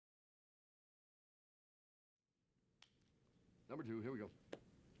Number 2, here we go.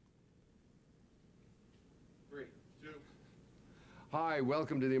 3, 2. Hi,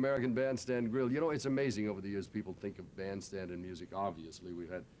 welcome to the American Bandstand Grill. You know, it's amazing over the years people think of bandstand and music. Obviously, we've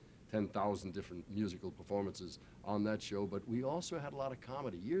had 10,000 different musical performances on that show, but we also had a lot of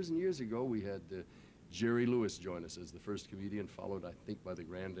comedy. Years and years ago, we had Jerry Lewis join us as the first comedian, followed, I think, by the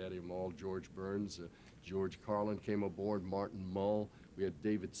granddaddy of them all, George Burns. George Carlin came aboard, Martin Mull. We had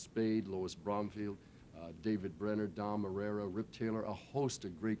David Spade, Lois Bromfield, David Brenner, Don Marrera, Rip Taylor, a host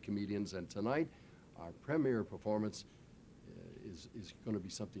of great comedians. And tonight, our premiere performance is going to be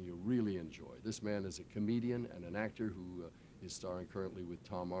something you'll really enjoy. This man is a comedian and an actor who is starring currently with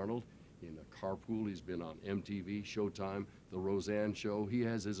Tom Arnold in a Carpool. He's been on MTV, Showtime, The Roseanne Show. He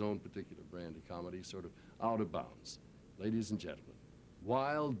has his own particular brand of comedy, sort of out of bounds. Ladies and gentlemen,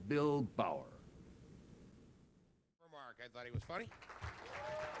 Wild Bill Bauer. Remark, I thought he was funny.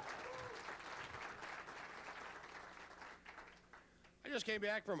 I just came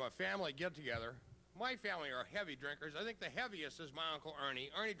back from a family get-together. My family are heavy drinkers. I think the heaviest is my Uncle Ernie.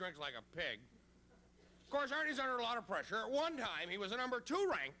 Ernie drinks like a pig. Of course, Ernie's under a lot of pressure. At one time, he was a number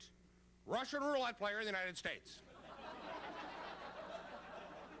 2 ranked Russian roulette player in the United States.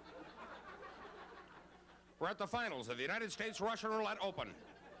 We're at the finals of the United States Russian Roulette Open.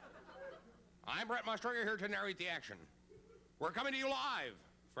 I'm Brett Mustringer here to narrate the action. We're coming to you live,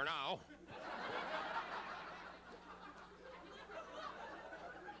 for now.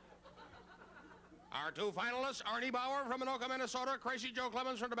 Our 2 finalists, Arnie Bauer from Anoka, Minnesota, Crazy Joe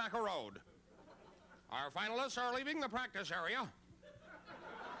Clemens from Tobacco Road. Our finalists are leaving the practice area.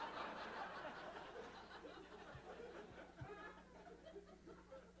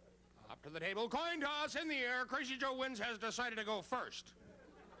 Up to the table, coin toss in the air. Crazy Joe wins, has decided to go first.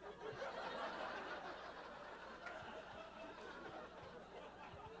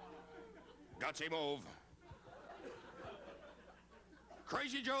 Gutsy move.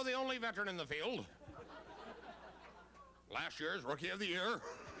 Crazy Joe, the only veteran in the field. Last year's Rookie of the Year.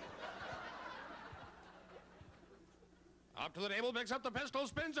 Up to the table, picks up the pistol,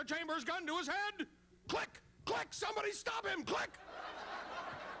 spins the Chambers gun to his head. Click! Click! Somebody stop him! Click!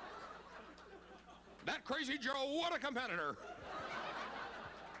 That Crazy Joe, what a competitor.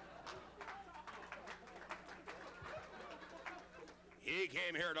 He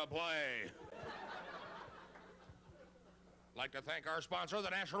came here to play. Like to thank our sponsor, the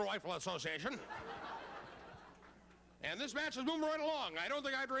National Rifle Association. And this match is moving right along. I don't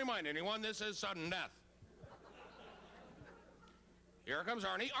think I have to remind anyone this is sudden death. Here comes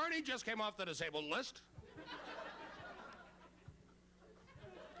Arnie. Arnie just came off the disabled list.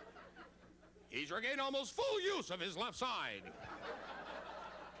 He's regained almost full use of his left side.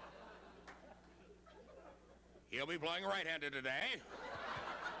 He'll be playing right-handed today.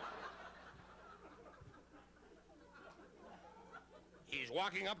 He's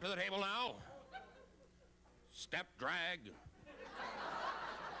walking up to the table now. Step drag.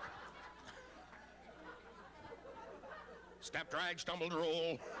 Step drag, stumbled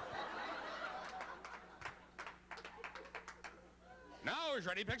roll. Now he's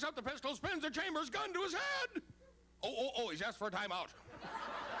ready, picks up the pistol, spins the Chambers gun to his head. Oh, he's asked for a timeout.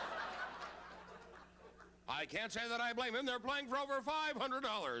 I can't say that I blame him. They're playing for over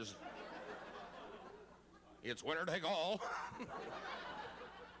 $500. It's winner take all.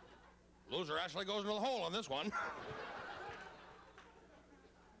 Loser actually goes into the hole on this one.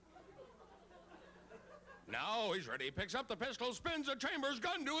 Now he's ready, picks up the pistol, spins the Chambers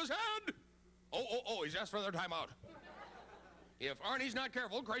gun to his head. Oh, he's asked for their timeout. If Arnie's not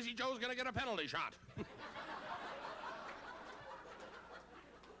careful, Crazy Joe's gonna get a penalty shot.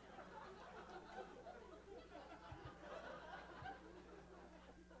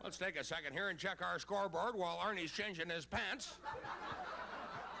 Let's take a second here and check our scoreboard while Arnie's changing his pants.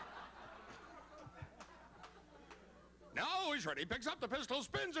 Now he's ready, picks up the pistol,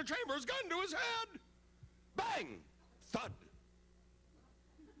 spins the Chambers gun to his head. Bang! Thud.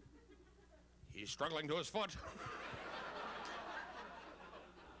 He's struggling to his foot.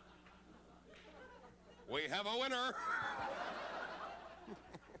 We have a winner.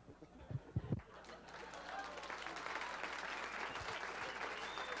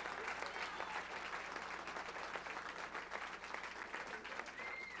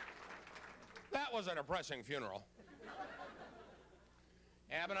 That was a depressing funeral.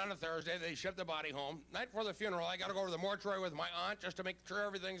 Happened on a Thursday. They shipped the body home. Night before the funeral, I got to go to the mortuary with my aunt just to make sure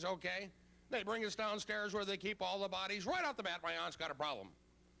everything's okay. They bring us downstairs where they keep all the bodies. Right off the bat, my aunt's got a problem.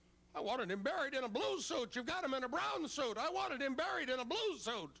 I wanted him buried in a blue suit. You've got him in a brown suit. I wanted him buried in a blue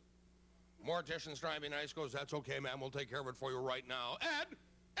suit. Mortician's trying to be nice, goes, that's okay, ma'am. We'll take care of it for you right now.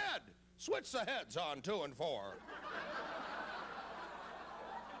 Ed, switch the heads on 2 and 4.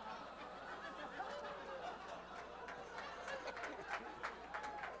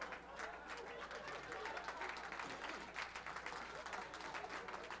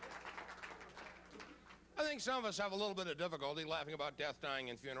 think some of us have a little bit of difficulty laughing about death, dying,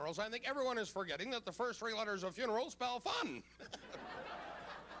 and funerals. I think everyone is forgetting that the first 3 letters of funeral spell fun.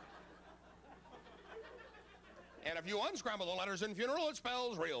 And if you unscramble the letters in funeral, it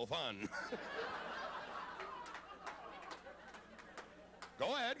spells real fun.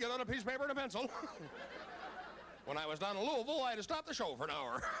 Go ahead, get on a piece of paper and a pencil. When I was down in Louisville, I had to stop the show for an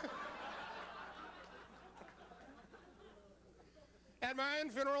hour. At my own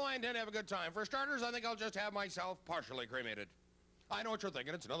funeral, I intend to have a good time. For starters, I think I'll just have myself partially cremated. I know what you're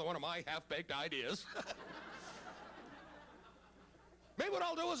thinking. It's another one of my half-baked ideas. Maybe what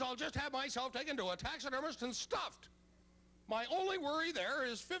I'll do is I'll just have myself taken to a taxidermist and stuffed. My only worry there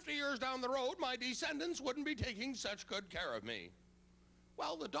is 50 years down the road, my descendants wouldn't be taking such good care of me.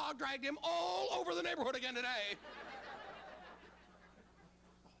 Well, the dog dragged him all over the neighborhood again today.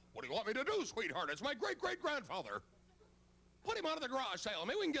 What do you want me to do, sweetheart? It's my great-great-grandfather. Put him out of the garage sale.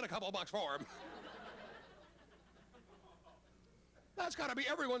 Maybe we can get a couple bucks for him. That's got to be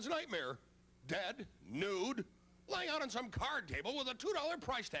everyone's nightmare. Dead, nude, laying out on some card table with a $2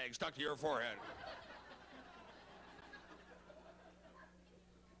 price tag stuck to your forehead.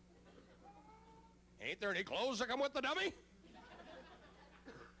 Ain't there any clothes that come with the dummy?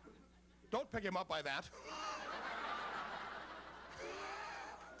 Don't pick him up by that.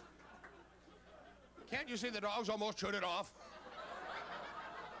 Can't you see the dog's almost chewed it off?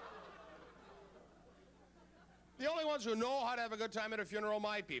 The only ones who know how to have a good time at a funeral,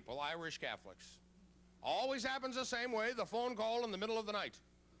 my people, Irish Catholics. Always happens the same way, the phone call in the middle of the night.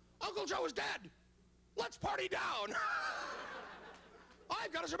 Uncle Joe is dead. Let's party down.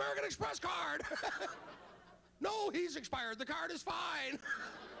 I've got his American Express card. No, he's expired. The card is fine.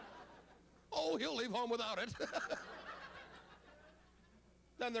 Oh, he'll leave home without it.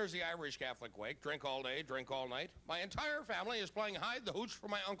 Then there's the Irish Catholic wake. Drink all day, drink all night. My entire family is playing hide the hooch for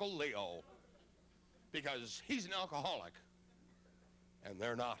my Uncle Leo. Because he's an alcoholic. And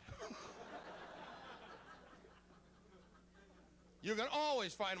they're not. You can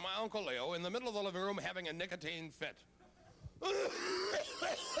always find my Uncle Leo in the middle of the living room having a nicotine fit.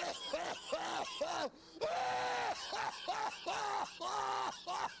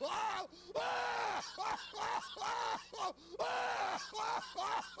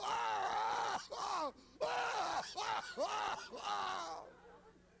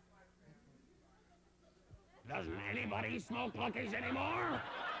 Doesn't anybody smoke Luckies anymore?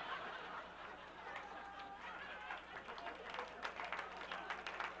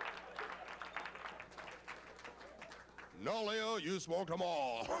 No, Leo, you smoked them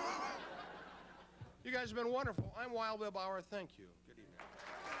all. You guys have been wonderful. I'm Wild Bill Bauer. Thank you. Good evening.